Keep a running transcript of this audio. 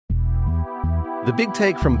The Big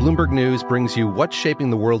Take from Bloomberg News brings you what's shaping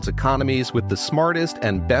the world's economies with the smartest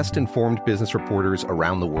and best-informed business reporters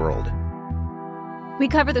around the world. We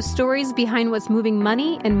cover the stories behind what's moving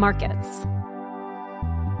money and markets.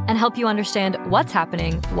 And help you understand what's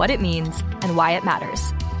happening, what it means, and why it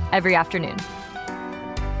matters. Every afternoon.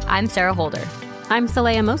 I'm Sarah Holder. I'm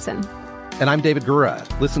Saleha Mohsin. And I'm David Gura.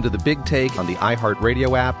 Listen to The Big Take on the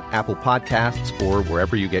iHeartRadio app, Apple Podcasts, or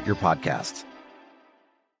wherever you get your podcasts.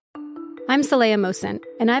 I'm Saleha Mohsin,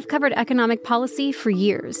 and I've covered economic policy for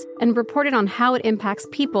years and reported on how it impacts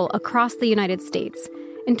people across the United States.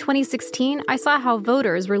 In 2016, I saw how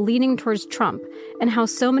voters were leaning towards Trump and how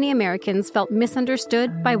so many Americans felt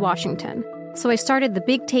misunderstood by Washington. So I started The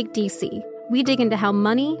Big Take DC. We dig into how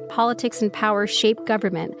money, politics, and power shape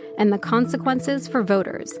government and the consequences for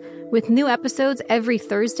voters. With new episodes every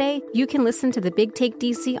Thursday, you can listen to The Big Take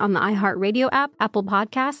DC on the iHeartRadio app, Apple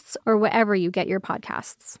Podcasts, or wherever you get your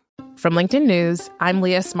podcasts. From LinkedIn News, I'm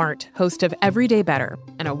Leah Smart, host of Everyday Better,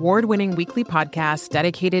 an award-winning weekly podcast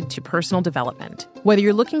dedicated to personal development. Whether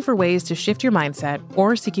you're looking for ways to shift your mindset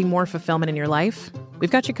or seeking more fulfillment in your life, we've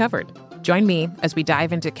got you covered. Join me as we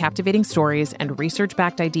dive into captivating stories and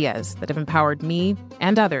research-backed ideas that have empowered me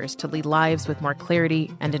and others to lead lives with more clarity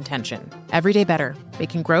and intention. Everyday Better,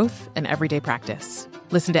 making growth an everyday practice.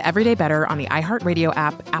 Listen to Everyday Better on the iHeartRadio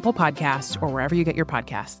app, Apple Podcasts, or wherever you get your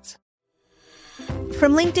podcasts.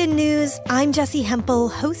 From LinkedIn News, I'm Jessie Hempel,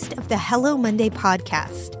 host of the Hello Monday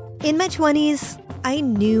podcast. In my 20s, I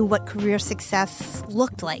knew what career success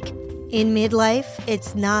looked like. In midlife,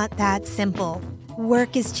 it's not that simple.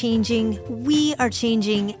 Work is changing, we are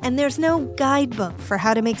changing, and there's no guidebook for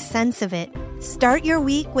how to make sense of it. Start your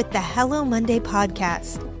week with the Hello Monday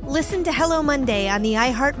podcast. Listen to Hello Monday on the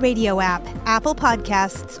iHeartRadio app, Apple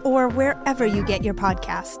Podcasts, or wherever you get your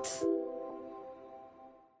podcasts.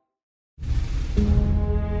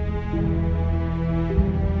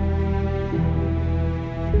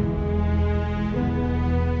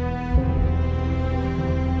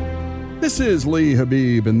 This is Lee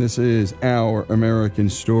Habib, and this is Our American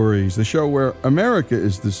Stories, the show where America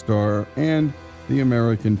is the star and the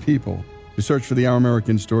American people. To search for the Our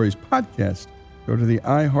American Stories podcast, go to the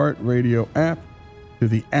iHeartRadio app, to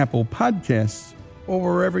the Apple Podcasts,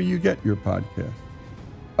 or wherever you get your podcasts.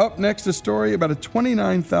 Up next, a story about a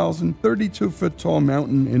 29,032-foot-tall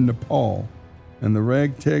mountain in Nepal and the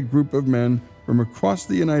ragtag group of men from across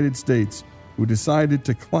the United States who decided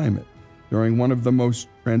to climb it during one of the most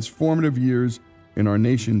transformative years in our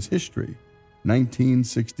nation's history,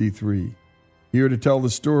 1963. Here to tell the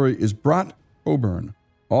story is Brat Coburn,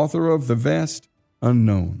 author of The Vast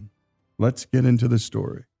Unknown. Let's get into the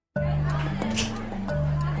story.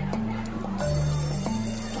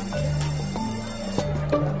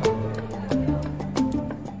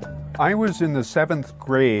 I was in the 7th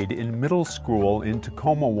grade in middle school in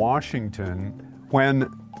Tacoma, Washington, when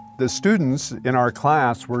the students in our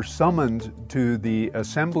class were summoned to the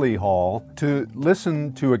assembly hall to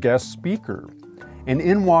listen to a guest speaker. And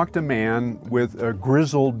in walked a man with a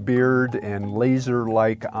grizzled beard and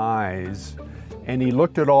laser-like eyes. And he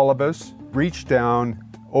looked at all of us, reached down,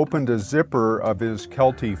 opened a zipper of his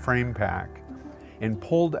Kelty frame pack, and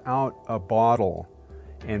pulled out a bottle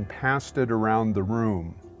and passed it around the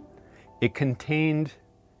room. It contained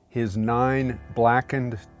his 9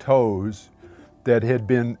 blackened toes that had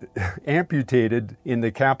been amputated in the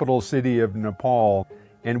capital city of Nepal,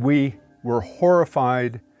 and we were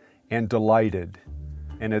horrified and delighted.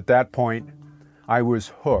 And at that point, I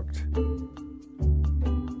was hooked.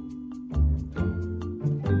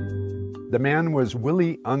 The man was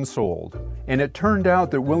Willie Unsold, and it turned out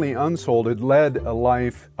that Willie Unsold had led a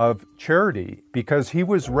life of charity because he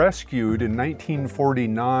was rescued in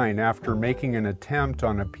 1949 after making an attempt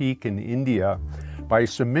on a peak in India by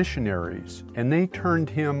some missionaries, and they turned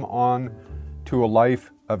him on to a life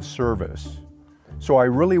of service. So I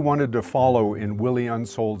really wanted to follow in Willie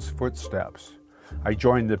Unsold's footsteps. I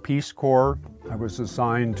joined the Peace Corps. I was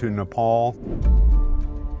assigned to Nepal,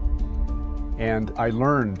 and I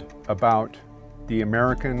learned about the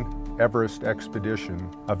American Everest expedition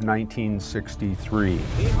of 1963.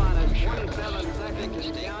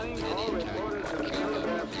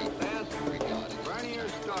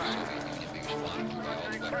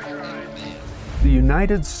 The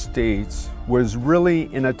United States was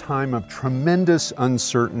really in a time of tremendous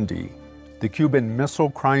uncertainty. The Cuban Missile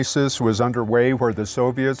Crisis was underway, where the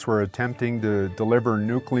Soviets were attempting to deliver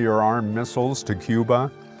nuclear-armed missiles to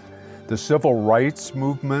Cuba. The Civil Rights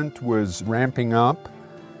Movement was ramping up.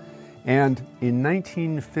 And in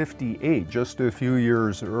 1958, just a few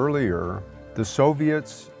years earlier, the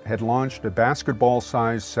Soviets had launched a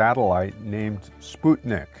basketball-sized satellite named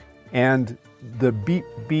Sputnik. And the beep,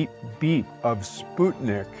 beep, beep of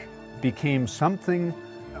Sputnik became something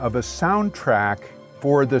of a soundtrack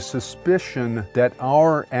for the suspicion that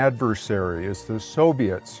our adversaries, the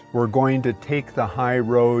Soviets, were going to take the high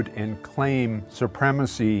road and claim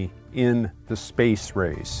supremacy in the space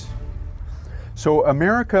race. So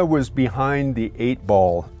America was behind the 8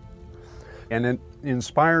 ball, and it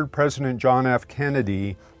inspired President John F.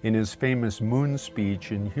 Kennedy in his famous moon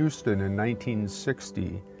speech in Houston in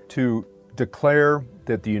 1960 to declare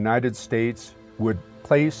that the United States would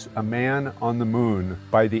place a man on the moon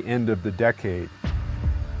by the end of the decade.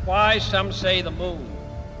 Why, some say, the moon?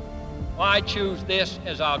 Why choose this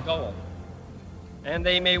as our goal? And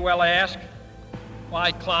they may well ask,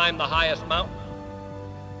 why climb the highest mountain?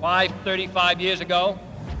 Why, 35 years ago,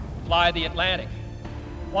 fly the Atlantic?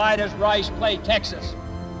 Why does Rice play Texas?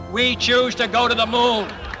 We choose to go to the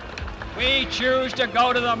moon. We choose to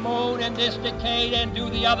go to the moon in this decade and do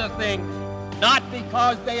the other things, not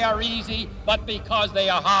because they are easy, but because they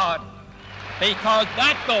are hard. Because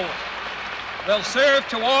that goal will serve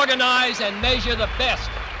to organize and measure the best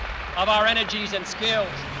of our energies and skills.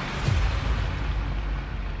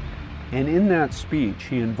 And in that speech,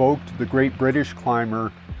 he invoked the great British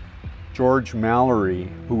climber George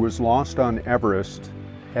Mallory, who was lost on Everest,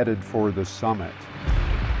 headed for the summit.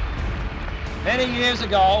 Many years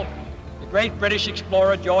ago, the great British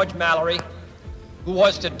explorer George Mallory, who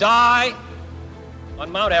was to die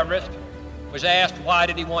on Mount Everest, was asked why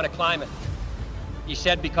did he want to climb it. He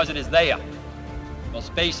said, because it is there. Well,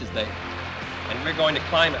 space is there, and we're going to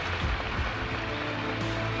climb it.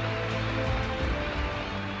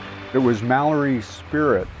 It was Mallory's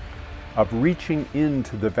spirit of reaching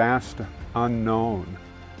into the vast unknown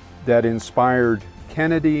that inspired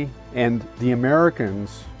Kennedy and the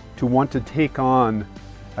Americans to want to take on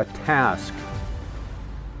a task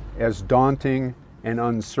as daunting and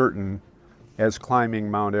uncertain as climbing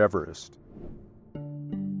Mount Everest.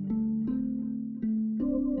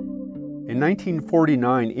 In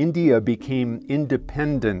 1949, India became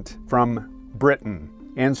independent from Britain.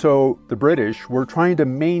 And so the British were trying to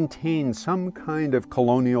maintain some kind of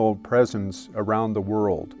colonial presence around the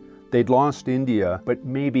world. They'd lost India, but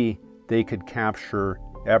maybe they could capture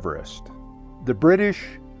Everest. The British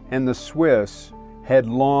and the Swiss had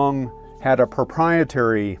long had a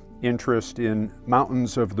proprietary interest in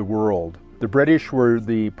mountains of the world. The British were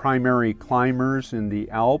the primary climbers in the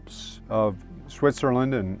Alps of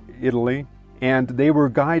Switzerland and Italy, and they were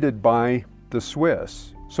guided by the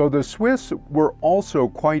Swiss. So the Swiss were also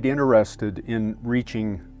quite interested in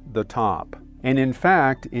reaching the top. And in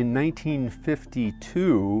fact, in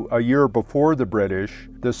 1952, a year before the British,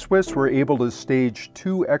 the Swiss were able to stage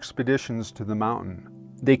 2 expeditions to the mountain.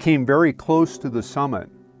 They came very close to the summit,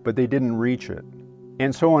 but they didn't reach it.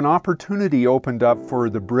 And so an opportunity opened up for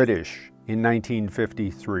the British in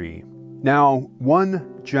 1953. Now,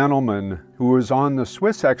 one gentleman who was on the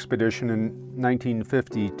Swiss expedition in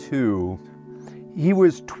 1952, he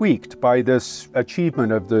was tweaked by this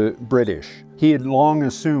achievement of the British. He had long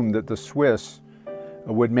assumed that the Swiss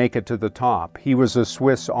would make it to the top. He was a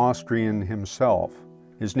Swiss Austrian himself.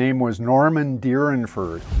 His name was Norman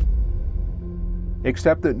Dierenfurth.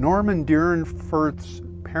 Except that Norman Dierenfurth's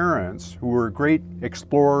parents, who were great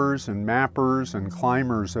explorers and mappers and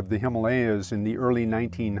climbers of the Himalayas in the early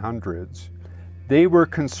 1900s, they were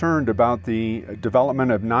concerned about the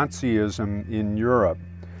development of Nazism in Europe.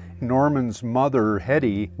 Norman's mother,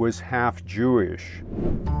 Hetty, was half Jewish.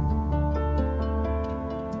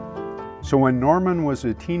 So when Norman was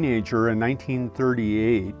a teenager in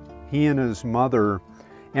 1938, he and his mother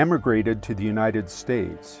emigrated to the United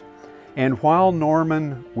States. And while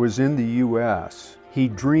Norman was in the U.S., he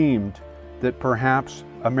dreamed that perhaps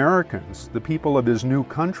Americans, the people of his new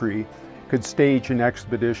country, could stage an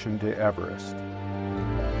expedition to Everest.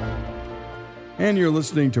 And you're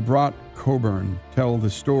listening to Brock Coburn tell the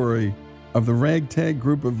story of the ragtag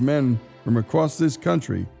group of men from across this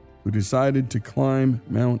country who decided to climb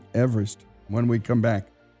Mount Everest. When we come back,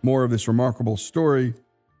 more of this remarkable story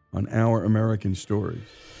on Our American Stories.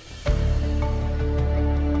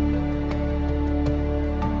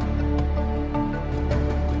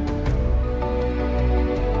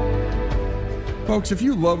 Folks, if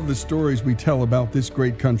you love the stories we tell about this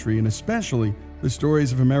great country, and especially the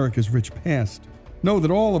stories of America's rich past, know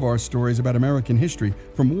that all of our stories about American history,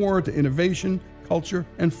 from war to innovation, culture,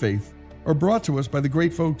 and faith, are brought to us by the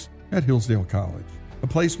great folks at Hillsdale College, a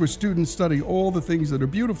place where students study all the things that are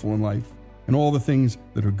beautiful in life and all the things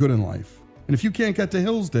that are good in life. And if you can't get to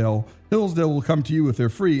Hillsdale, Hillsdale will come to you with their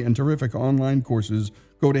free and terrific online courses.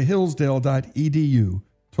 Go to hillsdale.edu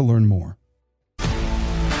to learn more.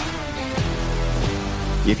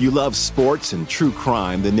 If you love sports and true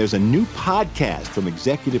crime, then there's a new podcast from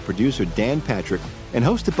executive producer Dan Patrick and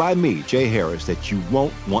hosted by me, Jay Harris, that you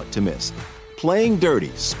won't want to miss. Playing Dirty: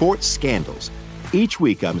 Sports Scandals. Each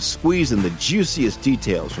week, I'm squeezing the juiciest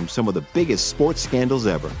details from some of the biggest sports scandals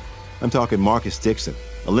ever. I'm talking Marcus Dixon,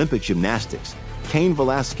 Olympic gymnastics, Cain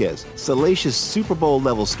Velasquez, salacious Super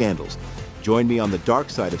Bowl-level scandals. Join me on the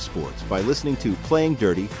dark side of sports by listening to Playing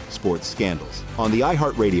Dirty: Sports Scandals on the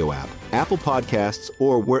iHeartRadio app, Apple Podcasts,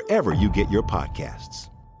 or wherever you get your podcasts.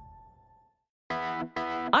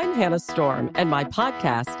 I'm Hannah Storm, and my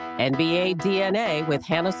podcast, NBA DNA with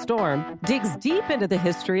Hannah Storm, digs deep into the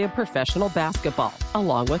history of professional basketball,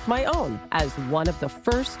 along with my own, as one of the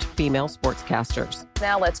first female sportscasters.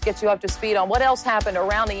 Now let's get you up to speed on what else happened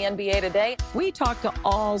around the NBA today. We talk to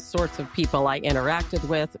all sorts of people I interacted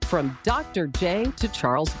with, from Dr. J to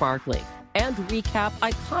Charles Barkley, and recap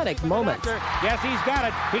iconic moments. Yes, he's got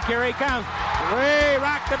it. Here he comes. We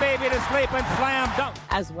rock the baby to sleep and slam dunk.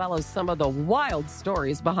 As well as some of the wild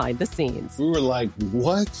stories behind the scenes. We were like,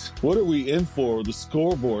 what? What are we in for? The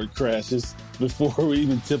scoreboard crashes before we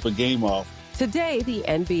even tip a game off. Today, the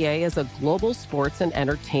NBA is a global sports and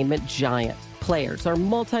entertainment giant. Players are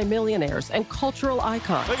multimillionaires and cultural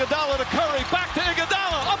icons. Iguodala to Curry, back to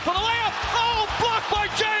Iguodala, up for the layup. Oh, blocked by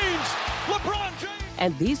James. LeBron James.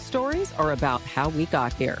 And these stories are about how we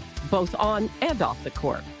got here, both on and off the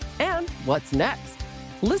court. And what's next?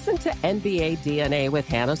 Listen to NBA DNA with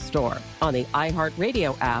Hannah Storm on the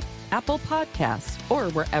iHeartRadio app, Apple Podcasts,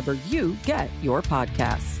 or wherever you get your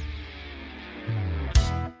podcasts.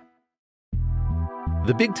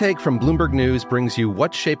 The Big Take from Bloomberg News brings you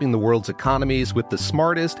what's shaping the world's economies with the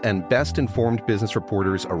smartest and best-informed business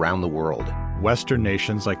reporters around the world. Western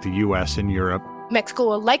nations like the U.S. and Europe. Mexico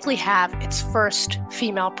will likely have its first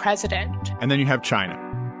female president. And then you have China.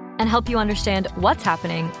 And help you understand what's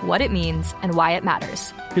happening, what it means, and why it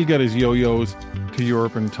matters. He'll get his yo-yos to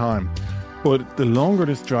Europe in time. But the longer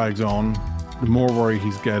this drags on, the more worried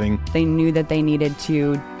he's getting. They knew that they needed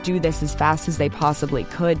to do this as fast as they possibly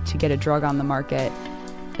could to get a drug on the market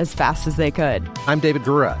as fast as they could. I'm David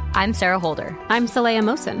Gura. I'm Sarah Holder. I'm Saleha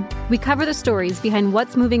Mohsen. We cover the stories behind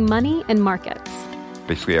what's moving money and markets.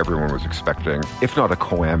 Basically, everyone was expecting, if not a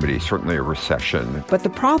calamity, certainly a recession. But the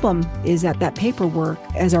problem is that paperwork,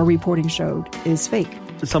 as our reporting showed, is fake.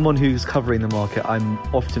 As someone who's covering the market, I'm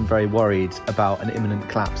often very worried about an imminent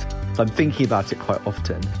collapse. So I'm thinking about it quite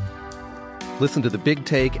often. Listen to The Big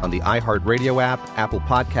Take on the iHeartRadio app, Apple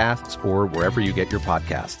Podcasts, or wherever you get your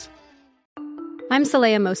podcasts. I'm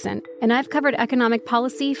Saleha Mohsen, and I've covered economic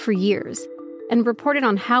policy for years and reported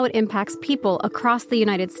on how it impacts people across the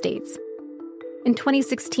United States. In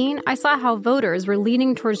 2016, I saw how voters were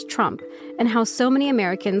leaning towards Trump and how so many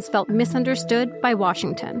Americans felt misunderstood by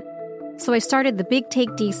Washington. So I started The Big Take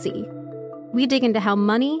DC. We dig into how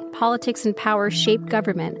money, politics, and power shape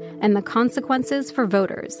government and the consequences for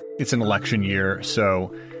voters. It's an election year,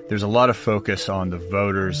 so there's a lot of focus on the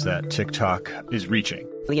voters that TikTok is reaching.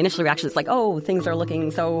 The initial reaction is like, oh, things are looking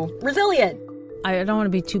so resilient. I don't want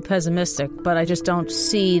to be too pessimistic, but I just don't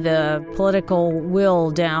see the political will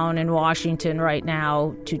down in Washington right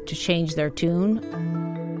now to change their tune.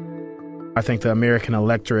 I think the American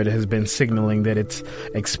electorate has been signaling that it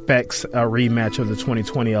expects a rematch of the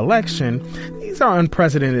 2020 election. These are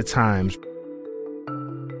unprecedented times.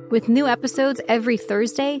 With new episodes every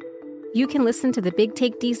Thursday, you can listen to The Big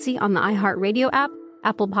Take DC on the iHeartRadio app,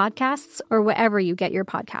 Apple Podcasts, or wherever you get your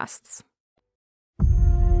podcasts.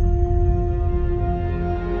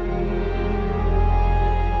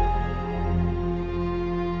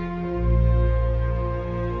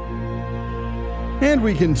 And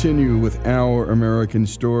we continue with our American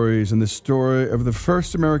stories and the story of the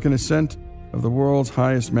first American ascent of the world's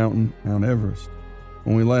highest mountain, Mount Everest.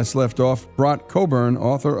 When we last left off, Brott Coburn,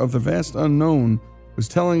 author of The Vast Unknown, was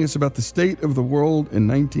telling us about the state of the world in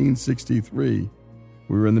 1963.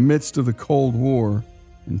 We were in the midst of the Cold War,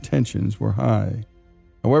 and tensions were high.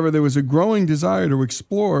 However, there was a growing desire to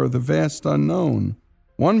explore the vast unknown.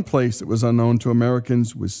 One place that was unknown to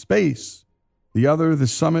Americans was space, the other the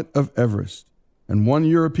summit of Everest. And one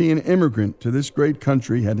European immigrant to this great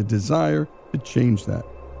country had a desire to change that.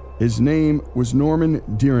 His name was Norman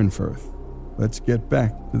Deerenfurth. Let's get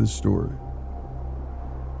back to the story.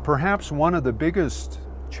 Perhaps one of the biggest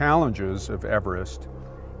challenges of Everest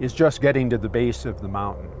is just getting to the base of the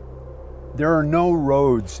mountain. There are no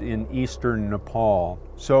roads in eastern Nepal,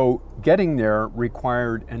 so getting there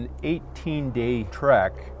required an 18-day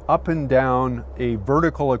trek up and down a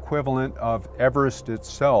vertical equivalent of Everest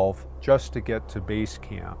itself just to get to base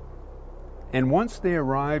camp. And once they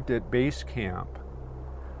arrived at base camp,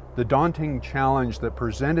 The daunting challenge that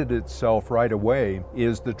presented itself right away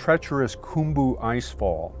is the treacherous Khumbu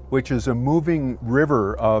Icefall, which is a moving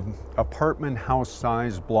river of apartment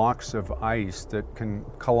house-sized blocks of ice that can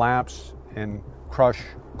collapse and crush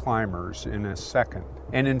climbers in a second.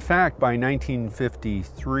 And in fact, by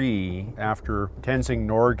 1953, after Tenzing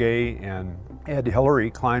Norgay and Ed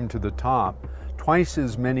Hillary climbed to the top, twice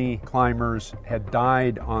as many climbers had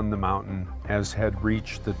died on the mountain as had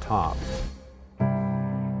reached the top.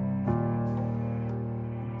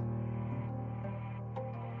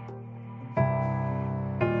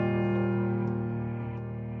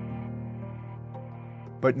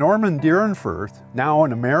 But Norman Dierenfurth, now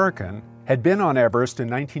an American, had been on Everest in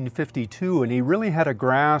 1952, and he really had a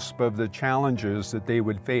grasp of the challenges that they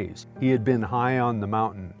would face. He had been high on the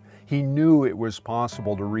mountain. He knew it was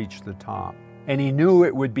possible to reach the top. And he knew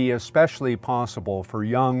it would be especially possible for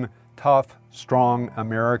young, tough, strong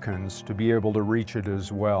Americans to be able to reach it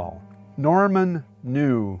as well. Norman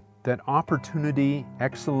knew that opportunity,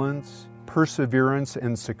 excellence, perseverance,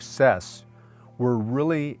 and success were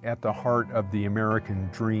really at the heart of the American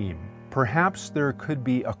dream. Perhaps there could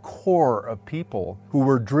be a core of people who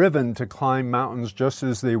were driven to climb mountains just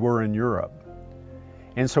as they were in Europe.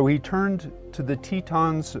 And so he turned to the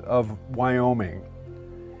Tetons of Wyoming.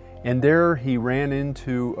 And there he ran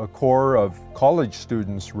into a core of college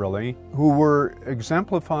students, really, who were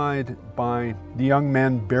exemplified by the young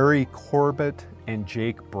men Barry Corbett and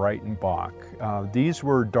Jake Breitenbach. These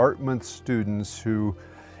were Dartmouth students who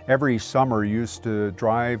every summer used to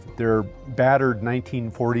drive their battered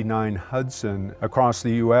 1949 Hudson across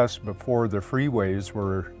the U.S. before the freeways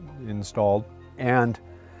were installed and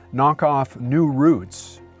knock off new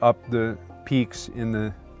routes up the peaks in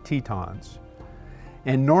the Tetons.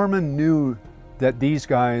 And Norman knew that these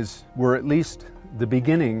guys were at least the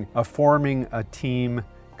beginning of forming a team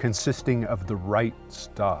consisting of the right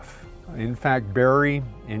stuff. In fact, Barry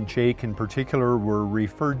and Jake in particular were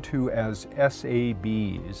referred to as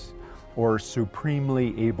SABs, or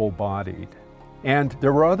Supremely Able-Bodied. And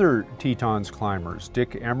there were other Tetons climbers.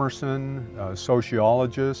 Dick Emerson, a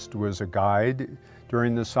sociologist, was a guide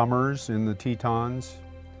during the summers in the Tetons.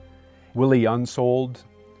 Willie Unsold.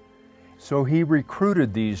 So he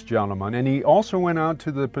recruited these gentlemen, and he also went out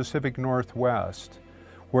to the Pacific Northwest,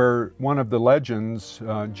 where one of the legends,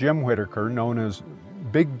 Jim Whittaker, known as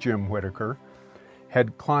Big Jim Whittaker,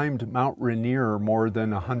 had climbed Mount Rainier more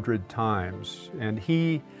than 100 times, and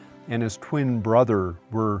he and his twin brother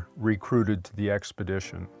were recruited to the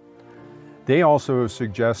expedition. They also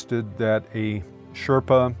suggested that a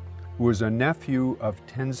Sherpa who was a nephew of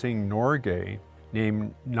Tenzing Norgay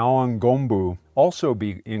named Nawangombu also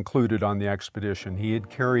be included on the expedition. He had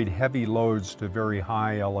carried heavy loads to very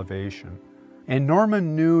high elevation. And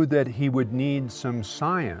Norman knew that he would need some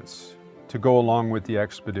science to go along with the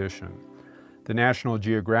expedition. The National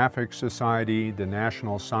Geographic Society, the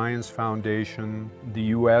National Science Foundation, the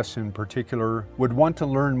U.S. in particular, would want to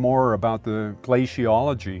learn more about the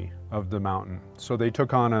glaciology of the mountain. So they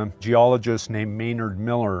took on a geologist named Maynard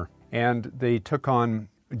Miller, and they took on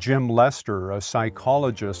Jim Lester, a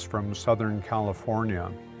psychologist from Southern California.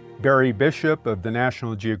 Barry Bishop of the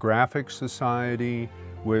National Geographic Society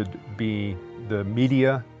would be the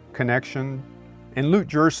media connection. And Lute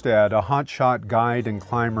Jerstad, a hotshot guide and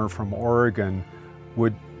climber from Oregon,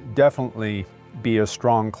 would definitely be a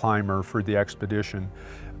strong climber for the expedition.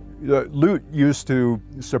 Lute used to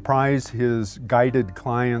surprise his guided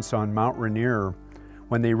clients on Mount Rainier.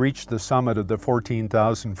 When they reached the summit of the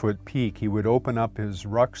 14,000-foot peak, he would open up his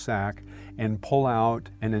rucksack and pull out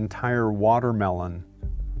an entire watermelon.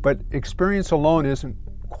 But experience alone isn't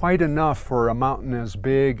quite enough for a mountain as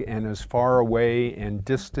big and as far away and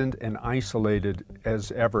distant and isolated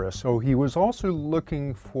as Everest. So he was also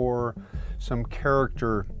looking for some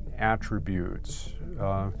character attributes,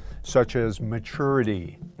 such as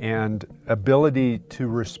maturity and ability to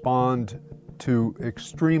respond to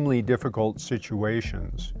extremely difficult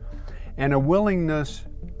situations, and a willingness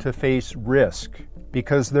to face risk,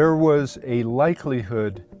 because there was a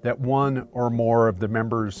likelihood that one or more of the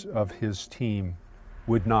members of his team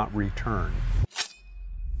would not return.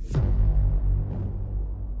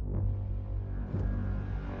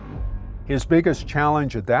 His biggest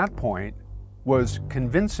challenge at that point was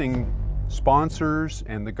convincing sponsors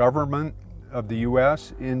and the government of the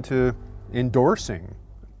U.S. into endorsing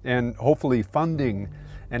and hopefully funding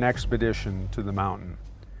an expedition to the mountain.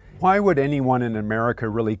 Why would anyone in America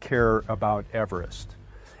really care about Everest?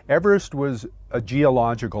 Everest was a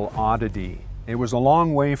geological oddity. It was a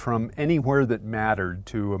long way from anywhere that mattered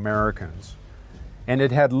to Americans. And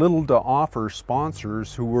it had little to offer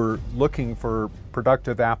sponsors who were looking for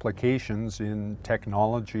productive applications in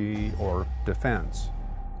technology or defense.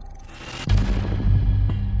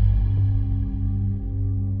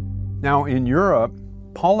 Now, in Europe,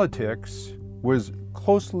 politics was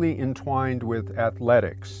closely entwined with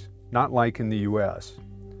athletics, not like in the US.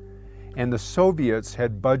 And the Soviets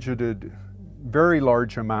had budgeted very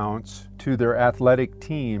large amounts to their athletic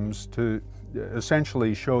teams to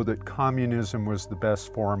essentially show that communism was the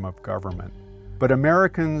best form of government. But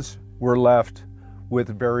Americans were left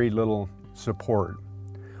with very little support.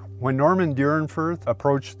 When Norman Dierenfurth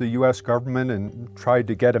approached the US government and tried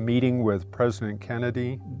to get a meeting with President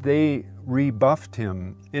Kennedy, they rebuffed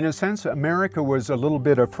him. In a sense, America was a little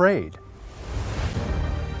bit afraid.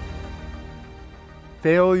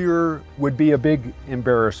 Failure would be a big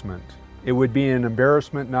embarrassment. It would be an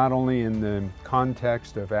embarrassment not only in the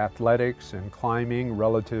context of athletics and climbing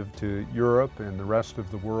relative to Europe and the rest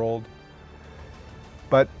of the world,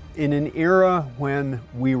 but in an era when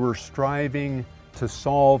we were striving to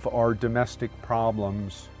solve our domestic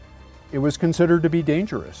problems, it was considered to be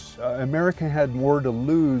dangerous. America had more to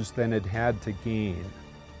lose than it had to gain.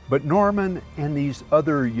 But Norman and these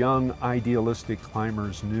other young idealistic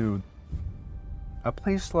climbers knew a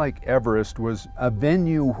place like Everest was a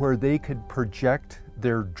venue where they could project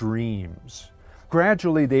their dreams.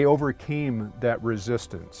 Gradually, they overcame that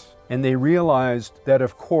resistance, and they realized that,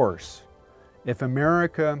 of course, if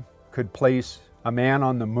America could place a man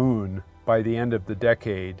on the moon by the end of the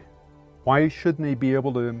decade, why shouldn't they be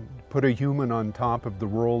able to put a human on top of the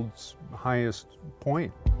world's highest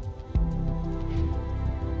point?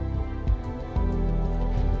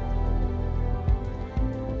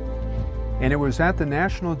 And it was at the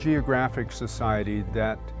National Geographic Society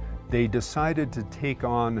that they decided to take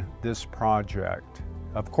on this project.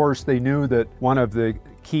 Of course, they knew that one of the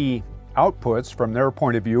key outputs from their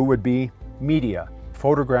point of view would be media,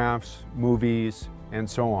 photographs, movies, and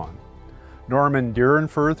so on. Norman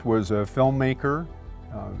Dierenfurth was a filmmaker.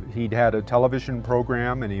 He'd had a television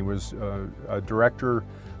program, and he was a director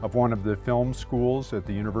of one of the film schools at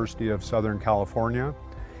the University of Southern California.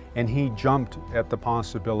 And he jumped at the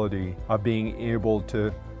possibility of being able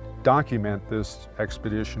to document this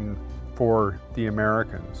expedition for the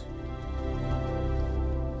Americans.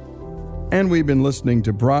 And we've been listening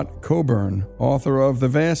to Brott Coburn, author of The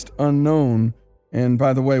Vast Unknown, and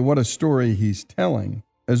by the way, what a story he's telling.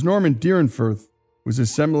 As Norman Dierenfurth was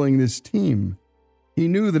assembling this team, he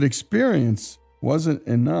knew that experience wasn't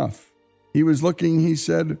enough. He was looking, he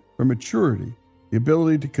said, for maturity, the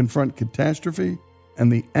ability to confront catastrophe, and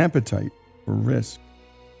the appetite for risk,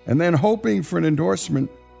 and then hoping for an endorsement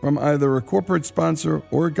from either a corporate sponsor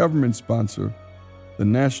or a government sponsor, the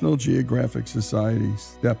National Geographic Society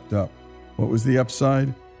stepped up. What was the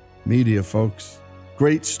upside? Media, folks.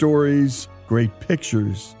 Great stories, great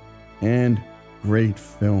pictures, and great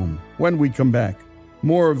film. When we come back,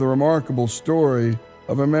 more of the remarkable story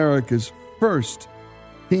of America's first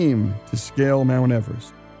team to scale Mount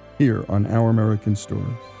Everest, here on Our American Stories.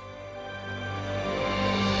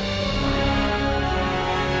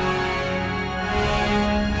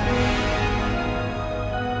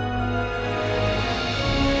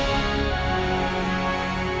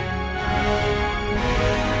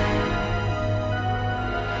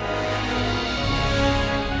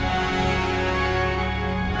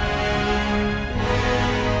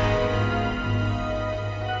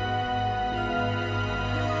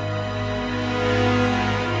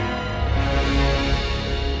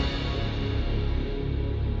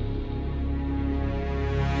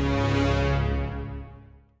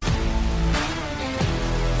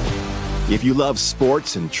 If you love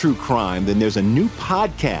sports and true crime, then there's a new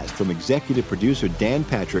podcast from executive producer Dan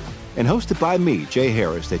Patrick and hosted by me, Jay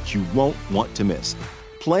Harris, that you won't want to miss.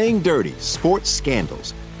 Playing Dirty: Sports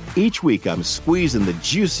Scandals. Each week, I'm squeezing the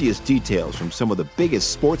juiciest details from some of the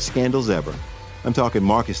biggest sports scandals ever. I'm talking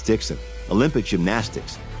Marcus Dixon, Olympic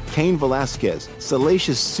gymnastics, Cain Velasquez,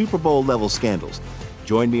 salacious Super Bowl-level scandals.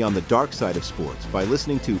 Join me on the dark side of sports by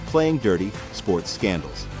listening to Playing Dirty: Sports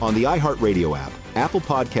Scandals on the iHeartRadio app, Apple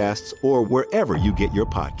Podcasts, or wherever you get your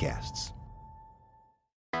podcasts.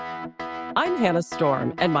 I'm Hannah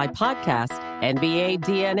Storm, and my podcast, NBA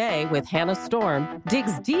DNA with Hannah Storm,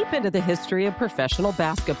 digs deep into the history of professional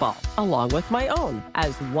basketball, along with my own,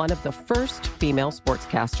 as one of the first female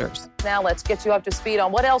sportscasters. Now let's get you up to speed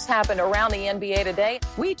on what else happened around the NBA today.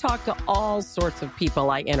 We talked to all sorts of people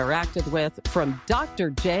I interacted with, from Dr.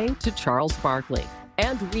 J to Charles Barkley.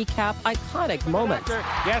 and recap iconic moments.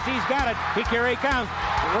 Yes, he's got it. Here he comes.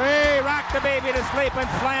 Way rock the baby to sleep and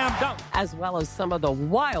slam dunk. As well as some of the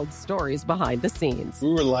wild stories behind the scenes. We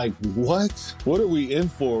were like, what? What are we in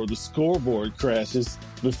for? The scoreboard crashes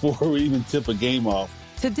before we even tip a game off.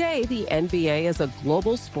 Today, the NBA is a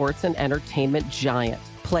global sports and entertainment giant.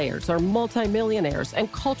 Players are multimillionaires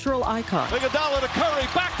and cultural icons. Iguodala to Curry,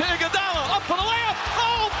 back to Iguodala, up for the layup.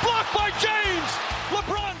 Oh, blocked by James.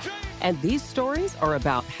 LeBron James. And these stories are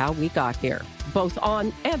about how we got here, both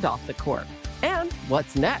on and off the court. And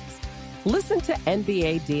what's next? Listen to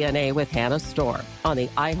NBA DNA with Hannah Storr on the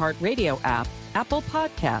iHeartRadio app, Apple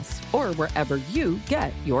Podcasts, or wherever you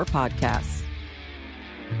get your podcasts.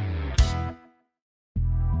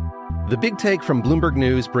 The Big Take from Bloomberg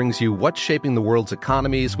News brings you what's shaping the world's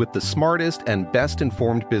economies with the smartest and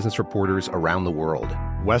best-informed business reporters around the world.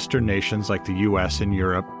 Western nations like the U.S. and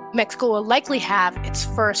Europe. Mexico will likely have its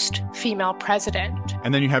first female president.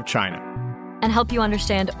 And then you have China. And help you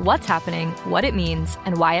understand what's happening, what it means,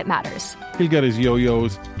 and why it matters. He'll get his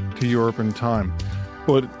yo-yos to Europe in time.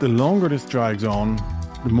 But the longer this drags on,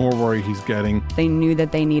 the more worry he's getting. They knew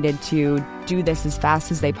that they needed to do this as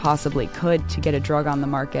fast as they possibly could to get a drug on the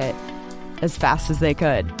market as fast as they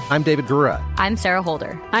could. I'm David Gura. I'm Sarah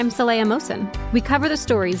Holder. I'm Saleha Mohsen. We cover the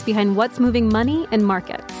stories behind what's moving money and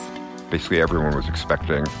markets. Basically, everyone was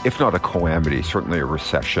expecting, if not a calamity, certainly a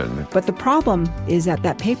recession. But the problem is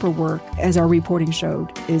that paperwork, as our reporting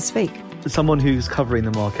showed, is fake. As someone who's covering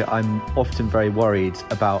the market, I'm often very worried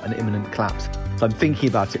about an imminent collapse. So I'm thinking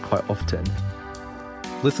about it quite often.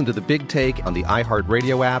 Listen to The Big Take on the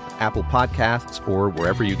iHeartRadio app, Apple Podcasts, or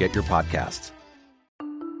wherever you get your podcasts.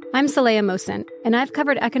 I'm Saleha Mohsen, and I've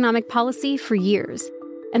covered economic policy for years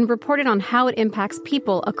and reported on how it impacts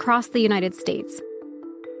people across the United States.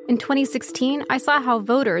 In 2016, I saw how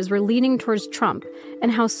voters were leaning towards Trump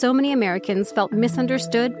and how so many Americans felt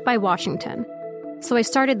misunderstood by Washington. So I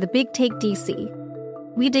started The Big Take DC.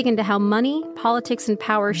 We dig into how money, politics, and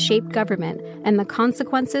power shape government and the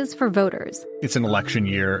consequences for voters. It's an election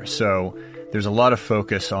year, so there's a lot of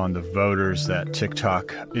focus on the voters that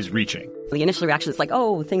TikTok is reaching. The initial reaction is like,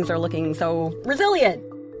 oh, things are looking so resilient.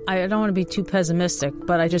 I don't want to be too pessimistic,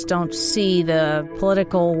 but I just don't see the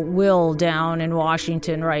political will down in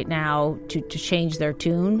Washington right now to change their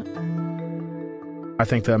tune. I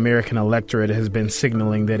think the American electorate has been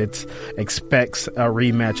signaling that it expects a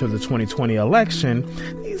rematch of the 2020 election.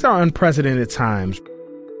 These are unprecedented times.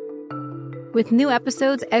 With new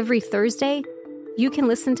episodes every Thursday, you can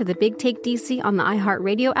listen to The Big Take DC on the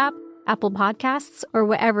iHeartRadio app, Apple Podcasts, or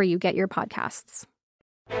wherever you get your podcasts.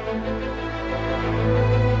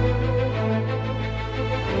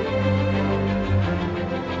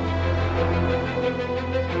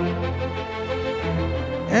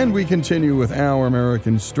 And we continue with our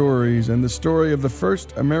American stories and the story of the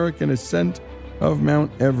first American ascent of Mount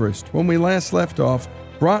Everest. When we last left off,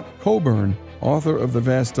 Brat Coburn, author of The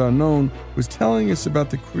Vast Unknown, was telling us about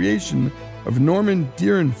the creation of Norman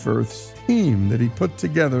Dierenfurth's team that he put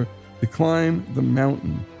together to climb the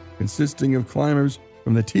mountain, consisting of climbers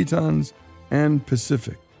from the Tetons and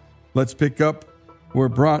Pacific. Let's pick up where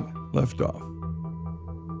Brat left off.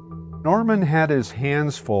 Norman had his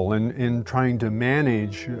hands full in trying to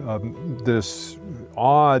manage this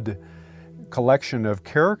odd collection of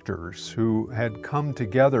characters who had come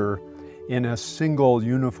together in a single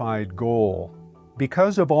unified goal.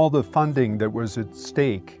 Because of all the funding that was at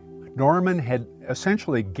stake, Norman had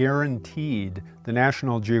essentially guaranteed the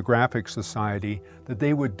National Geographic Society that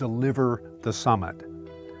they would deliver the summit.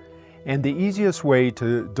 And the easiest way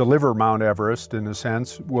to deliver Mount Everest, in a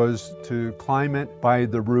sense, was to climb it by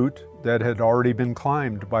the route that had already been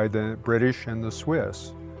climbed by the British and the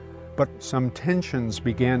Swiss. But some tensions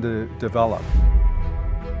began to develop.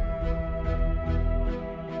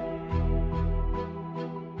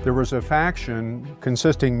 There was a faction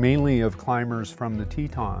consisting mainly of climbers from the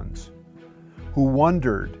Tetons who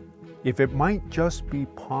wondered if it might just be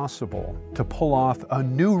possible to pull off a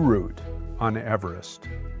new route on Everest,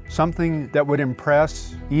 something that would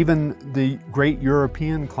impress even the great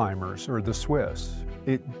European climbers or the Swiss.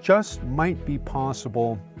 It just might be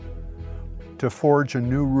possible to forge a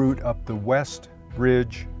new route up the west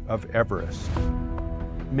ridge of Everest.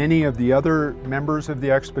 Many of the other members of the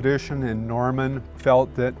expedition and Norman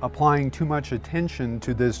felt that applying too much attention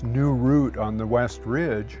to this new route on the West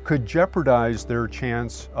Ridge could jeopardize their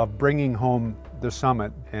chance of bringing home the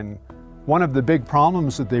summit. And one of the big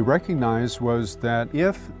problems that they recognized was that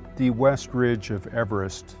if the West Ridge of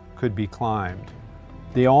Everest could be climbed,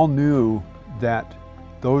 they all knew that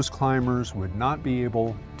those climbers would not be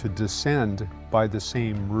able to descend by the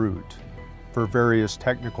same route. for various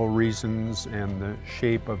technical reasons and the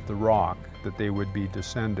shape of the rock that they would be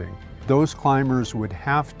descending. Those climbers would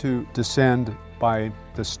have to descend by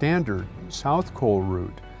the standard South Col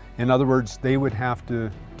route. In other words, they would have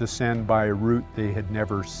to descend by a route they had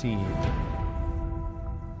never seen.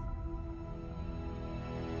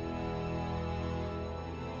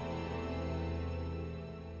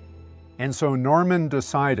 And so Norman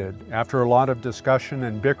decided, after a lot of discussion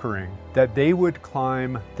and bickering, that they would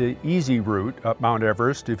climb the easy route up Mount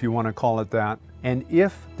Everest, if you want to call it that, and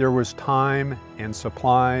if there was time and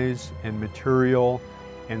supplies and material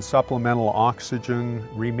and supplemental oxygen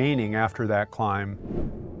remaining after that climb,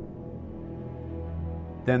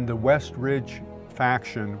 then the West Ridge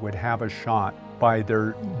faction would have a shot by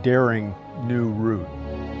their daring new route.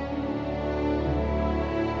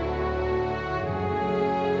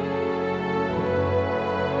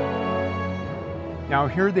 Now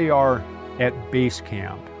here they are at base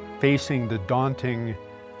camp, facing the daunting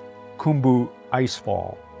Khumbu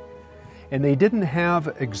icefall. And they didn't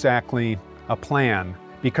have exactly a plan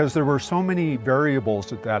because there were so many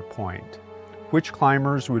variables at that point. Which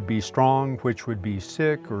climbers would be strong, which would be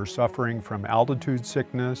sick or suffering from altitude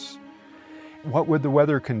sickness? What would the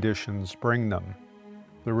weather conditions bring them?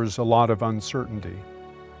 There was a lot of uncertainty.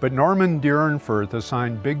 But Norman Deernfurth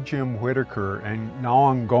assigned Big Jim Whittaker and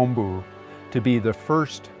Nawang Gombu to be the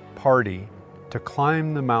first party to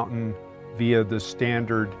climb the mountain via the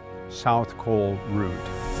standard South Col route.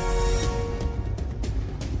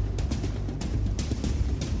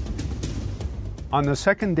 On the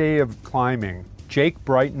second day of climbing, Jake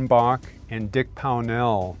Breitenbach and Dick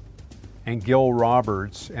Pownell and Gil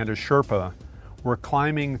Roberts and a Sherpa were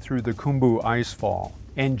climbing through the Khumbu icefall.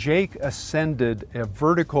 And Jake ascended a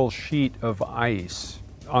vertical sheet of ice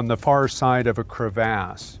on the far side of a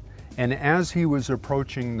crevasse. And as he was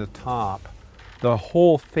approaching the top, the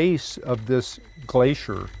whole face of this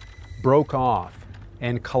glacier broke off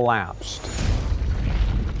and collapsed.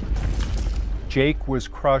 Jake was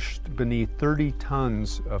crushed beneath 30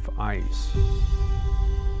 tons of ice.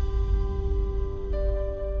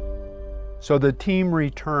 So the team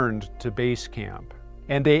returned to base camp,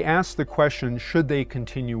 and they asked the question, should they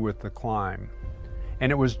continue with the climb?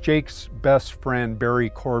 And it was Jake's best friend, Barry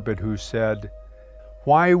Corbett, who said,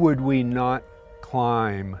 "Why would we not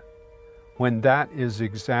climb when that is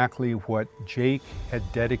exactly what Jake had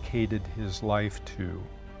dedicated his life to?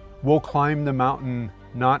 We'll climb the mountain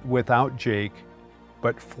not without Jake,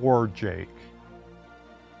 but for Jake."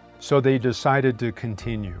 So they decided to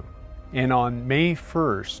continue. And on May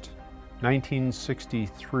 1st,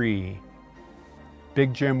 1963,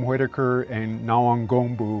 Big Jim Whittaker and Nawang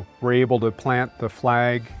Gombu were able to plant the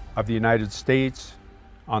flag of the United States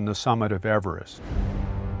on the summit of Everest.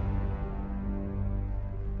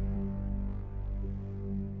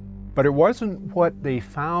 But it wasn't what they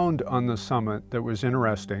found on the summit that was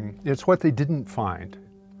interesting, it's what they didn't find.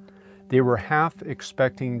 They were half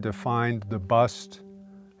expecting to find the bust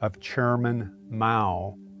of Chairman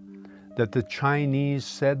Mao that the Chinese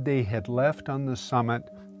said they had left on the summit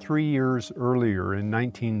 3 years earlier in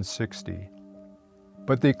 1960.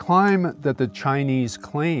 But the climb that the Chinese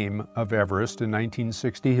claim of Everest in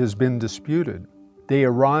 1960 has been disputed. They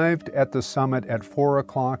arrived at the summit at 4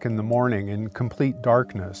 o'clock in the morning in complete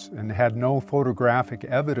darkness and had no photographic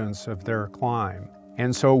evidence of their climb.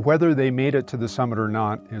 And so whether they made it to the summit or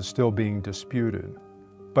not is still being disputed.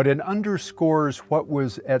 But it underscores what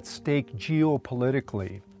was at stake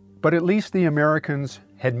geopolitically. But at least the Americans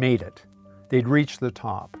had made it. They'd reached the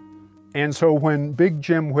top. And so when Big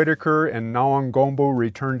Jim Whittaker and Nawang Gombu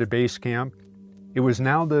returned to base camp, it was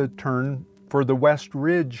now the turn for the West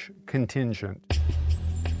Ridge contingent.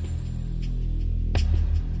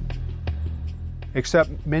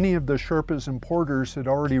 Except many of the Sherpas and porters had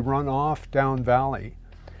already run off down valley,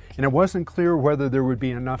 and it wasn't clear whether there would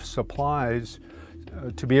be enough supplies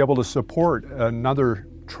to be able to support another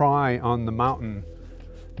try on the mountain.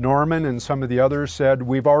 Norman and some of the others said,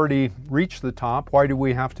 "We've already reached the top, why do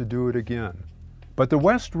we have to do it again?" But the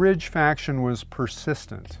West Ridge faction was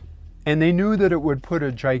persistent, and they knew that it would put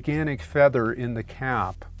a gigantic feather in the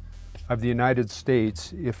cap of the United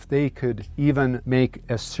States if they could even make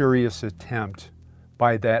a serious attempt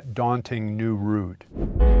by that daunting new route.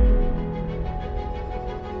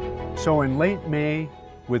 So in late May,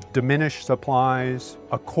 with diminished supplies,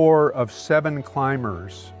 a corps of 7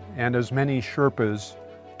 climbers and as many Sherpas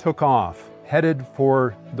took off, headed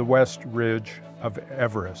for the West Ridge of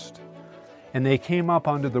Everest. And they came up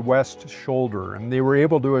onto the west shoulder, and they were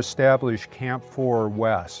able to establish Camp 4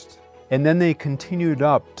 West. And then they continued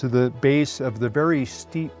up to the base of the very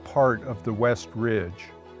steep part of the West Ridge.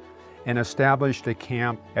 and established a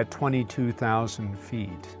camp at 22,000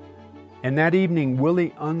 feet. And that evening,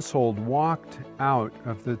 Willie Unsold walked out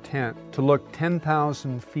of the tent to look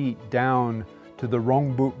 10,000 feet down to the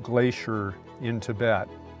Rongbuk Glacier in Tibet,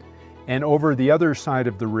 and over the other side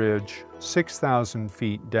of the ridge, 6,000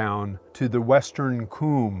 feet down to the western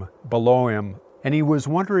Coombe below him. And he was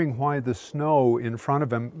wondering why the snow in front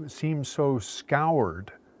of him seemed so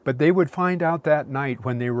scoured. But they would find out that night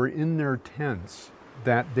when they were in their tents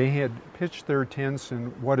that they had pitched their tents in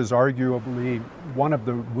what is arguably one of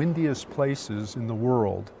the windiest places in the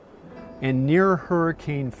world. And near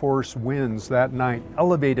hurricane force winds that night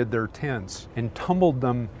elevated their tents and tumbled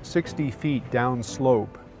them 60 feet down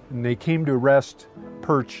slope. And they came to rest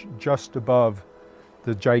perched just above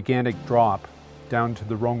the gigantic drop down to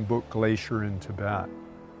the Rongbuk Glacier in Tibet.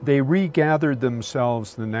 They regathered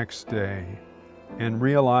themselves the next day and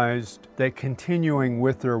realized that continuing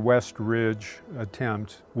with their West Ridge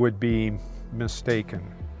attempt would be mistaken.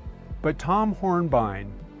 But Tom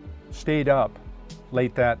Hornbein stayed up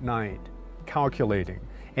late that night calculating,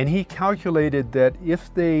 and he calculated that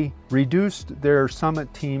if they reduced their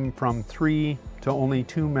summit team from 3 to only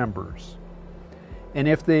 2 members, and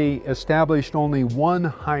if they established only one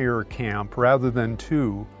higher camp rather than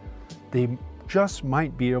 2, they just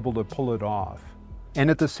might be able to pull it off. And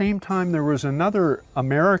at the same time, there was another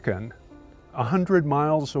American 100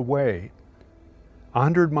 miles away,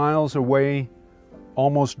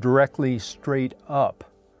 almost directly straight up,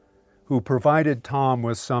 who provided Tom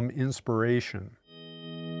with some inspiration.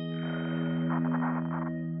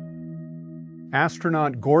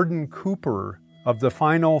 Astronaut Gordon Cooper of the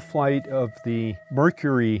final flight of the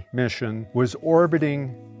Mercury mission was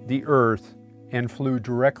orbiting the Earth and flew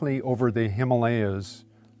directly over the Himalayas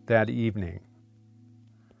that evening.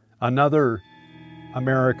 Another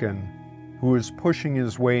American who was pushing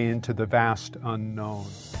his way into the vast unknown.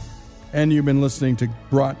 And you've been listening to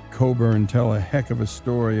Brock Coburn tell a heck of a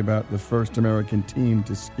story about the first American team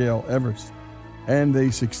to scale Everest. And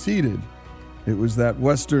they succeeded. It was that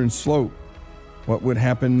western slope. What would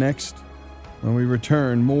happen next? When we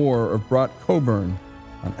return, more of Brock Coburn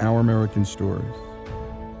on Our American Stories.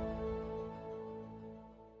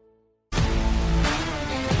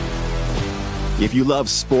 If you love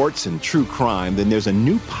sports and true crime, then there's a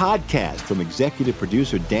new podcast from executive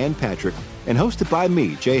producer Dan Patrick and hosted by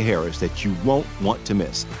me, Jay Harris, that you won't want to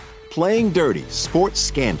miss. Playing Dirty: Sports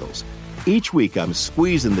Scandals. Each week, I'm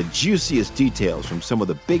squeezing the juiciest details from some of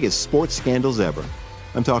the biggest sports scandals ever.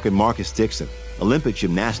 I'm talking Marcus Dixon, Olympic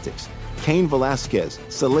gymnastics, Cain Velasquez,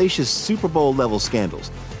 salacious Super Bowl-level scandals.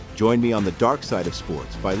 Join me on the dark side of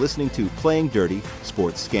sports by listening to Playing Dirty: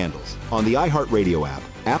 Sports Scandals on the iHeartRadio app,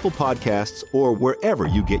 Apple Podcasts, or wherever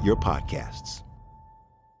you get your podcasts.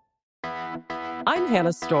 I'm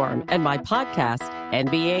Hannah Storm, and my podcast,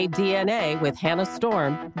 NBA DNA with Hannah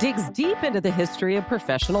Storm, digs deep into the history of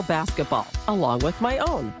professional basketball, along with my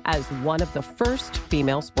own, as one of the first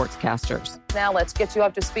female sportscasters. Now let's get you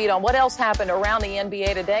up to speed on what else happened around the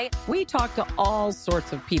NBA today. We talked to all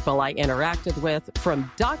sorts of people I interacted with,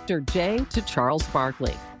 from Dr. J to Charles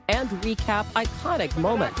Barkley, and recap iconic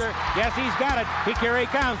moments. Yes, he's got it. Here he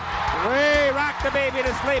comes. Way rock the baby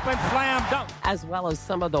to sleep and slam dunk. As well as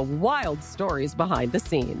some of the wild stories behind the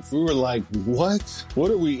scenes. We were like, what?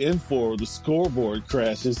 What are we in for? The scoreboard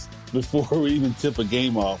crashes before we even tip a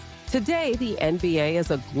game off. Today, the NBA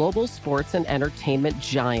is a global sports and entertainment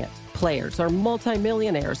giant. Players are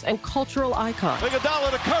multimillionaires and cultural icons.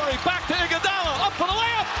 Iguodala to Curry, back to Iguodala, up for the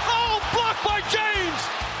layup. Oh, blocked by James.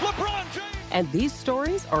 LeBron James. And these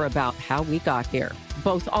stories are about how we got here,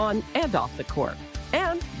 both on and off the court.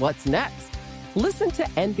 And what's next? Listen to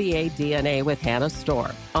NBA DNA with Hannah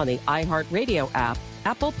Storm on the iHeartRadio app,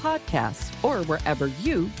 Apple Podcasts, or wherever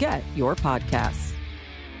you get your podcasts.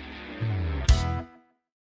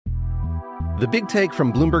 The Big Take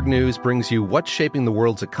from Bloomberg News brings you what's shaping the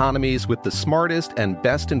world's economies with the smartest and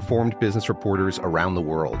best-informed business reporters around the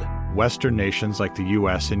world. Western nations like the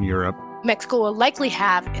U.S. and Europe. Mexico will likely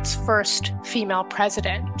have its first female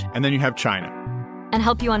president. And then you have China. And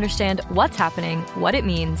help you understand what's happening, what it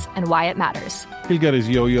means, and why it matters. He'll get his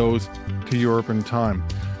yo-yos to Europe in time.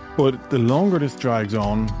 But the longer this drags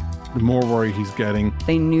on, the more worry he's getting.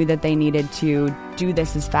 They knew that they needed to do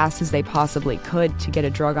this as fast as they possibly could to get a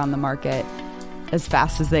drug on the market as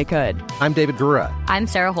fast as they could. I'm David Gura. I'm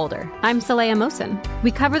Sarah Holder. I'm Saleha Mohsen.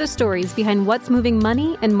 We cover the stories behind what's moving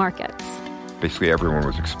money and markets. Basically, everyone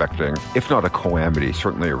was expecting, if not a calamity,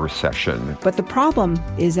 certainly a recession. But the problem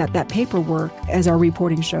is that paperwork, as our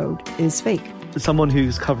reporting showed, is fake. As someone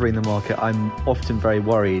who's covering the market, I'm often very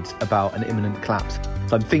worried about an imminent collapse.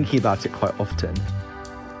 So I'm thinking about it quite often.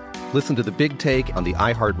 Listen to The Big Take on the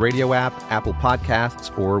iHeartRadio app, Apple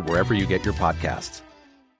Podcasts, or wherever you get your podcasts.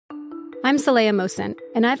 I'm Saleha Mohsin,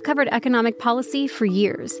 and I've covered economic policy for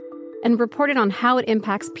years and reported on how it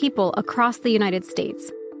impacts people across the United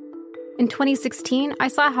States. In 2016, I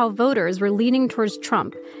saw how voters were leaning towards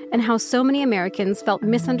Trump and how so many Americans felt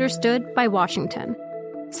misunderstood by Washington.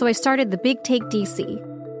 So I started The Big Take DC.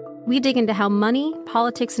 We dig into how money,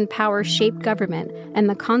 politics, and power shape government and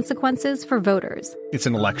the consequences for voters. It's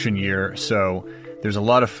an election year, so there's a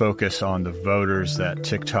lot of focus on the voters that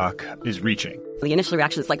TikTok is reaching. The initial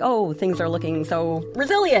reaction is like, oh, things are looking so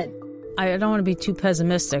resilient. I don't want to be too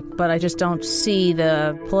pessimistic, but I just don't see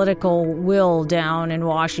the political will down in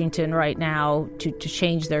Washington right now to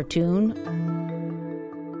change their tune.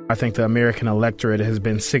 I think the American electorate has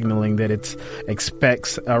been signaling that it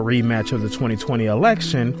expects a rematch of the 2020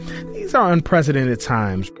 election. These are unprecedented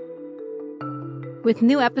times. With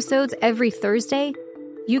new episodes every Thursday,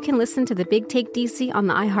 you can listen to The Big Take DC on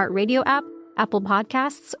the iHeartRadio app, Apple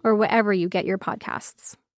Podcasts, or wherever you get your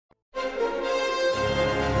podcasts.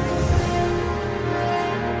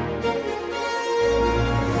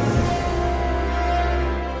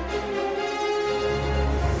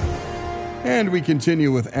 And we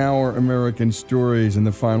continue with Our American Stories in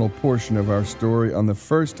the final portion of our story on the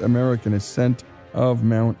first American ascent of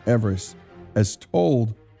Mount Everest, as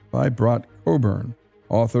told by Brott Coburn,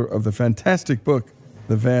 author of the fantastic book,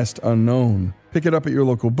 The Vast Unknown. Pick it up at your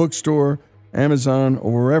local bookstore, Amazon,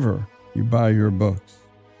 or wherever you buy your books.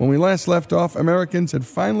 When we last left off, Americans had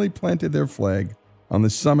finally planted their flag on the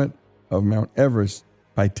summit of Mount Everest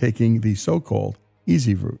by taking the so-called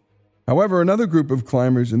easy route. However, another group of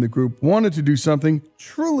climbers in the group wanted to do something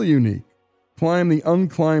truly unique, climb the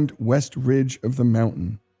unclimbed west ridge of the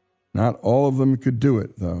mountain. Not all of them could do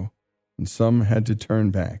it, though, and some had to turn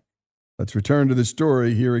back. Let's return to the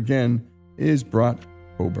story. Here again is Brott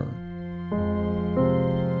Coburn.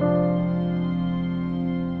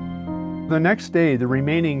 The next day, the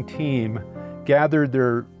remaining team gathered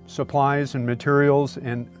their supplies and materials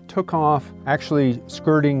and took off, actually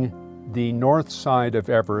skirting the north side of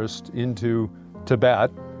Everest into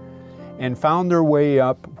Tibet, and found their way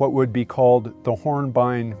up what would be called the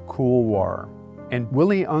Hornbein Couloir. And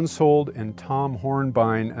Willie Unsold and Tom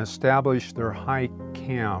Hornbein established their high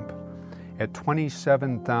camp at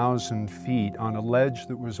 27,000 feet on a ledge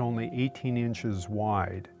that was only 18 inches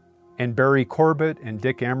wide. And Barry Corbett and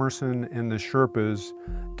Dick Emerson and the Sherpas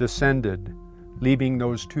descended, leaving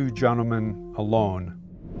those two gentlemen alone.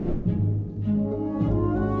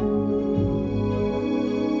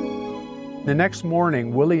 The next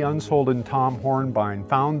morning, Willie Unsold and Tom Hornbein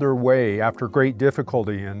found their way, after great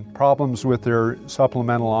difficulty and problems with their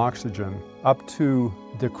supplemental oxygen, up to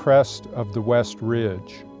the crest of the West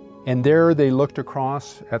Ridge. And there they looked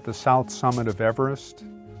across at the south summit of Everest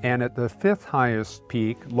and at the fifth highest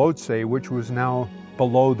peak, Lhotse, which was now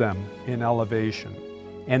below them in elevation.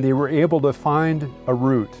 And they were able to find a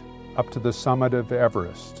route up to the summit of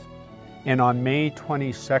Everest. And on May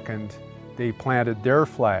 22nd, they planted their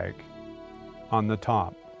flag on the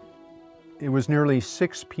top. It was nearly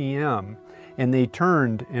 6 p.m., and they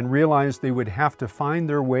turned and realized they would have to find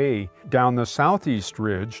their way down the southeast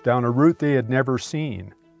ridge, down a route they had never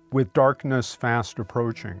seen, with darkness fast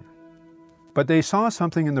approaching. But they saw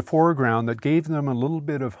something in the foreground that gave them a little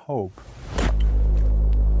bit of hope.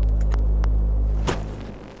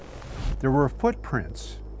 There were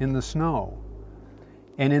footprints in the snow.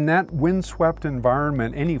 And in that windswept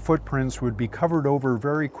environment, any footprints would be covered over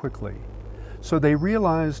very quickly. So they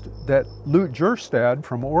realized that Lute Gjerstad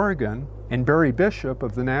from Oregon and Barry Bishop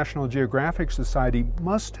of the National Geographic Society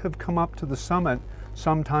must have come up to the summit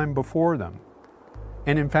sometime before them.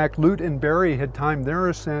 And in fact, Lute and Barry had timed their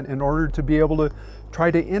ascent in order to be able to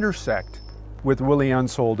try to intersect with Willie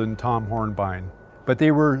Unsold and Tom Hornbein. But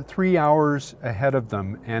they were 3 hours ahead of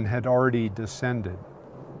them and had already descended.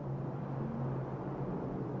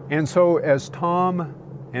 And so as Tom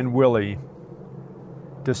and Willie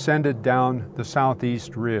descended down the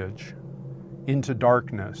southeast ridge into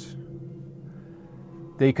darkness,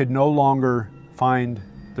 they could no longer find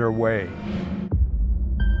their way.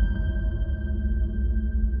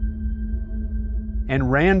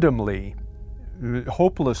 And randomly,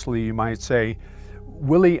 hopelessly you might say,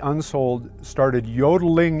 Willie Unsold started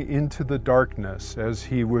yodeling into the darkness, as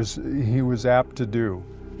he was apt to do.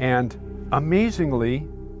 And amazingly,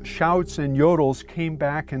 shouts and yodels came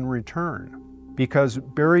back in return, because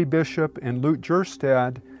Barry Bishop and Lute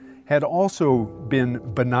Gjerstad had also been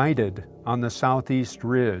benighted on the southeast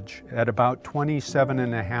ridge at about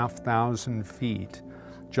 27,500 feet,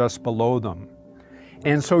 just below them.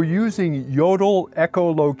 And so using yodel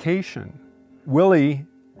echolocation, Willie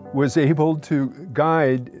was able to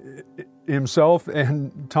guide himself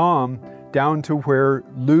and Tom down to where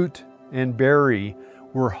Lute and Barry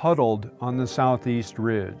were huddled on the southeast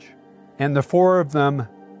ridge. And the four of them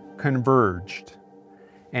converged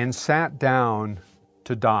and sat down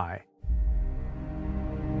to die.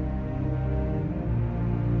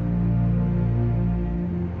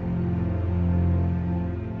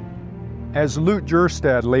 As Lute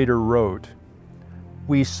Jerstad later wrote,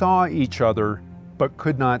 "We saw each other but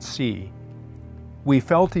could not see. We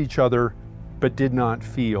felt each other but did not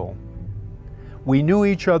feel. We knew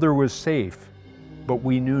each other was safe, but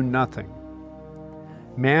we knew nothing.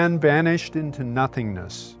 Man vanished into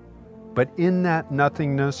nothingness, but in that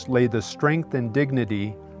nothingness lay the strength and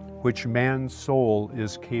dignity which man's soul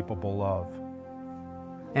is capable of."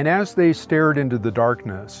 And as they stared into the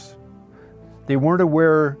darkness, they weren't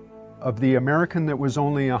aware of the American that was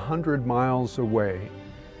only 100 miles away,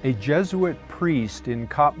 a Jesuit priest in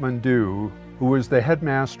Kathmandu who was the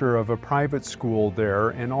headmaster of a private school there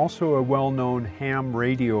and also a well-known ham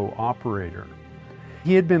radio operator.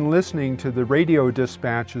 He had been listening to the radio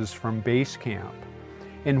dispatches from base camp,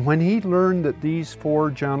 and when he learned that these four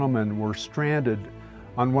gentlemen were stranded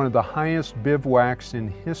on one of the highest bivouacs in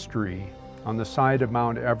history on the side of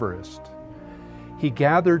Mount Everest, he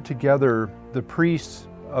gathered together the priests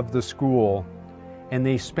of the school, and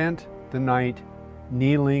they spent the night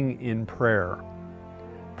kneeling in prayer,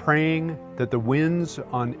 praying that the winds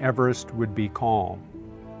on Everest would be calm.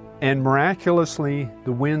 And miraculously,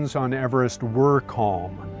 the winds on Everest were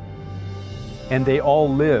calm, and they all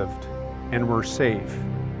lived and were safe.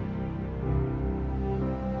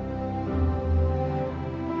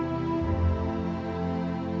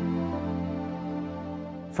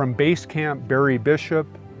 From base camp, Barry Bishop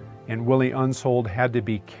and Willie Unsold had to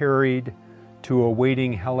be carried to a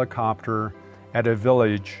waiting helicopter at a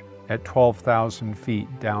village at 12,000 feet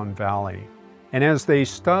down valley. And as they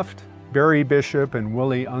stuffed Barry Bishop and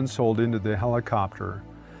Willie Unsold into the helicopter,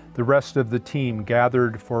 the rest of the team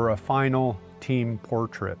gathered for a final team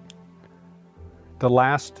portrait. The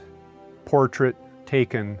last portrait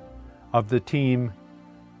taken of the team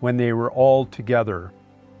when they were all together,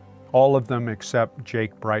 all of them except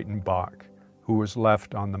Jake Breitenbach, who was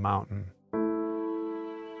left on the mountain.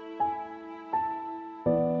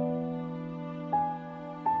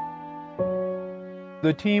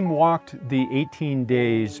 The team walked the 18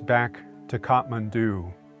 days back to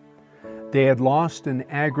Kathmandu. They had lost an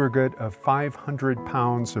aggregate of 500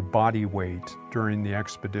 pounds of body weight during the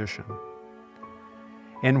expedition.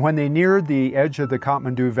 And when they neared the edge of the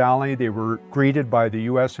Kathmandu Valley, they were greeted by the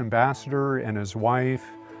U.S. ambassador and his wife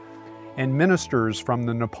and ministers from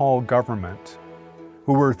the Nepal government,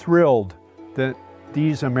 who were thrilled that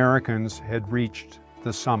these Americans had reached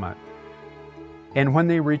the summit. And when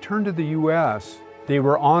they returned to the U.S., they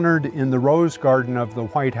were honored in the Rose Garden of the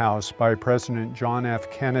White House by President John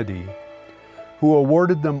F. Kennedy, who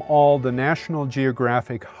awarded them all the National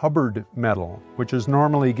Geographic Hubbard Medal, which is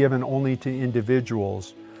normally given only to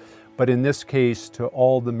individuals, but in this case to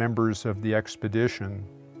all the members of the expedition,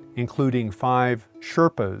 including 5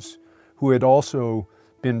 Sherpas who had also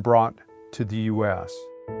been brought to the U.S.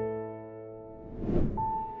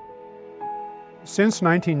 Since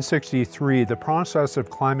 1963, the process of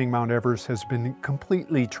climbing Mount Everest has been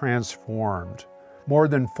completely transformed. More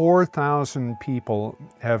than 4,000 people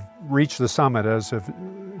have reached the summit as of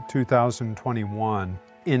 2021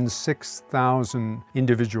 in 6,000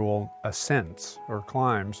 individual ascents or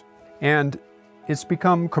climbs. And it's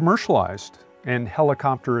become commercialized and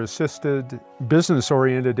helicopter-assisted,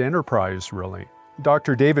 business-oriented enterprise, really.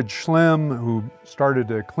 Dr. David Schlimm, who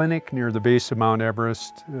started a clinic near the base of Mount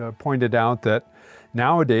Everest, pointed out that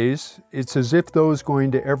nowadays it's as if those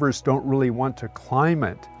going to Everest don't really want to climb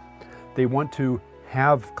it. They want to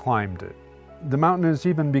have climbed it. The mountain has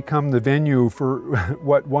even become the venue for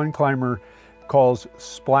what one climber calls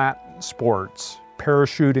splat sports: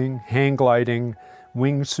 parachuting, hang gliding,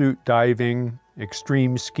 wingsuit diving,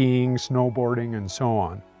 extreme skiing, snowboarding, and so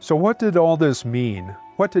on. So what did all this mean?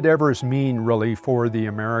 What did Everest mean really for the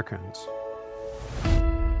Americans?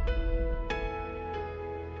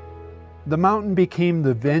 The mountain became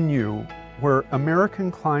the venue where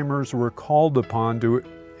American climbers were called upon to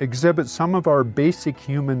exhibit some of our basic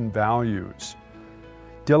human values: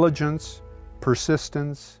 diligence,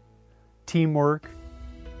 persistence, teamwork,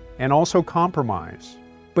 and also compromise.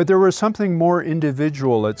 But there was something more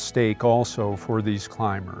individual at stake also for these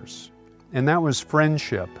climbers, and that was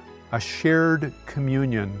friendship, a shared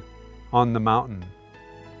communion on the mountain,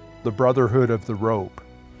 the brotherhood of the rope.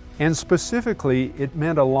 And specifically, it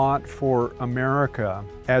meant a lot for America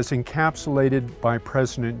as encapsulated by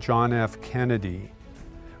President John F. Kennedy,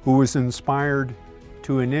 who was inspired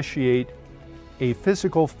to initiate a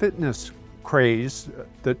physical fitness craze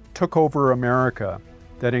that took over America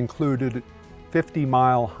that included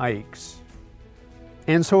 50-mile hikes.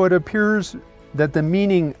 And so it appears that the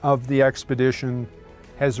meaning of the expedition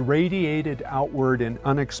has radiated outward in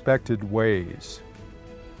unexpected ways.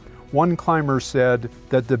 One climber said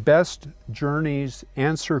that the best journeys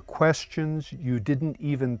answer questions you didn't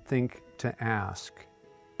even think to ask.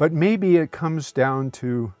 But maybe it comes down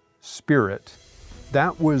to spirit.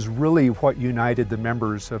 That was really what united the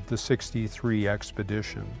members of the 63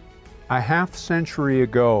 expedition. A half-century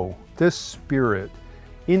ago, this spirit,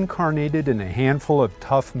 incarnated in a handful of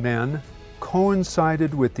tough men,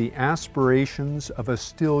 coincided with the aspirations of a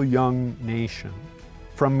still young nation.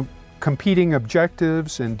 From competing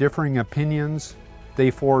objectives and differing opinions, they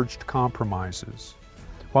forged compromises,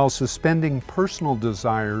 while suspending personal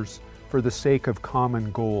desires for the sake of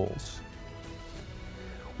common goals.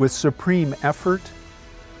 With supreme effort,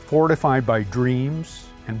 fortified by dreams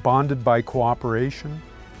and bonded by cooperation,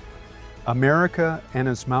 America and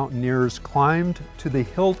its mountaineers climbed to the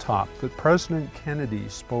hilltop that President Kennedy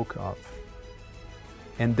spoke of.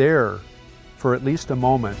 And there, for at least a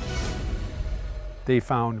moment, they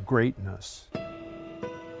found greatness.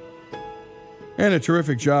 And a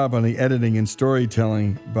terrific job on the editing and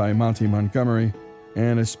storytelling by Monty Montgomery.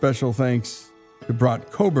 And a special thanks to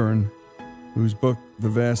Brott Coburn, whose book, The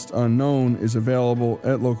Vast Unknown, is available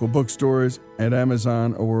at local bookstores, at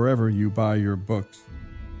Amazon, or wherever you buy your books.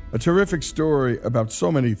 A terrific story about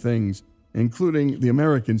so many things, including the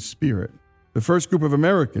American spirit, the first group of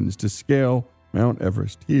Americans to scale Mount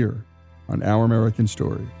Everest, here on Our American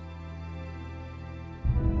Story.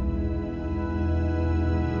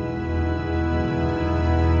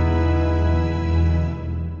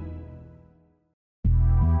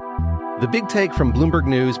 The Big Take from Bloomberg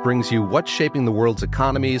News brings you what's shaping the world's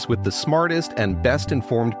economies with the smartest and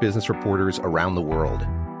best-informed business reporters around the world.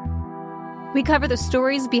 We cover the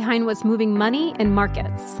stories behind what's moving money and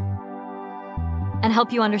markets, and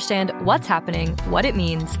help you understand what's happening, what it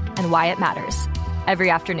means, and why it matters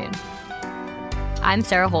every afternoon. I'm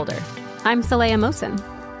Sarah Holder. I'm Saleha Mohsin.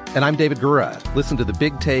 And I'm David Gura. Listen to The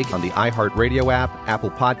Big Take on the iHeartRadio app,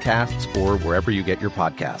 Apple Podcasts, or wherever you get your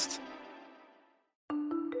podcasts.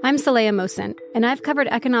 I'm Saleha Mohsin, and I've covered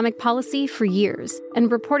economic policy for years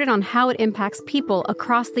and reported on how it impacts people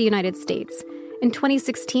across the United States. In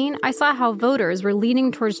 2016, I saw how voters were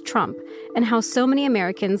leaning towards Trump and how so many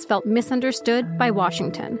Americans felt misunderstood by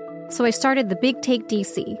Washington. So I started The Big Take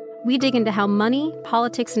DC. We dig into how money,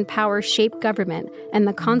 politics, and power shape government and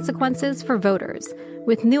the consequences for voters.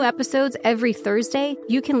 With new episodes every Thursday,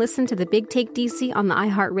 you can listen to The Big Take DC on the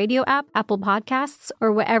iHeartRadio app, Apple Podcasts,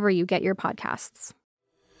 or wherever you get your podcasts.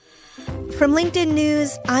 From LinkedIn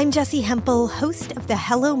News, I'm Jessie Hempel, host of the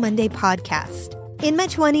Hello Monday podcast. In my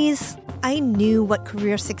 20s, I knew what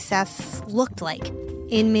career success looked like.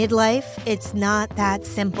 In midlife, it's not that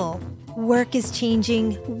simple. Work is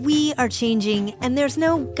changing, we are changing, and there's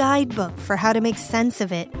no guidebook for how to make sense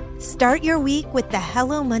of it. Start your week with the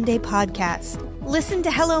Hello Monday podcast. Listen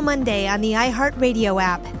to Hello Monday on the iHeartRadio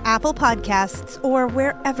app, Apple Podcasts, or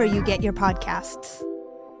wherever you get your podcasts.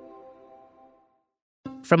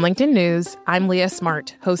 From LinkedIn News, I'm Leah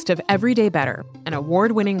Smart, host of Everyday Better, an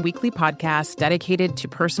award-winning weekly podcast dedicated to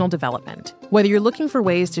personal development. Whether you're looking for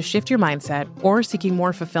ways to shift your mindset or seeking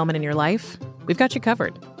more fulfillment in your life, we've got you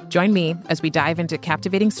covered. Join me as we dive into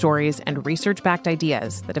captivating stories and research-backed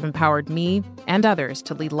ideas that have empowered me and others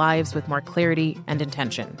to lead lives with more clarity and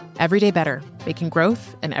intention. Everyday Better, making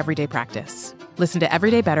growth an everyday practice. Listen to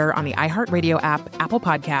Everyday Better on the iHeartRadio app, Apple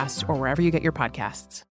Podcasts, or wherever you get your podcasts.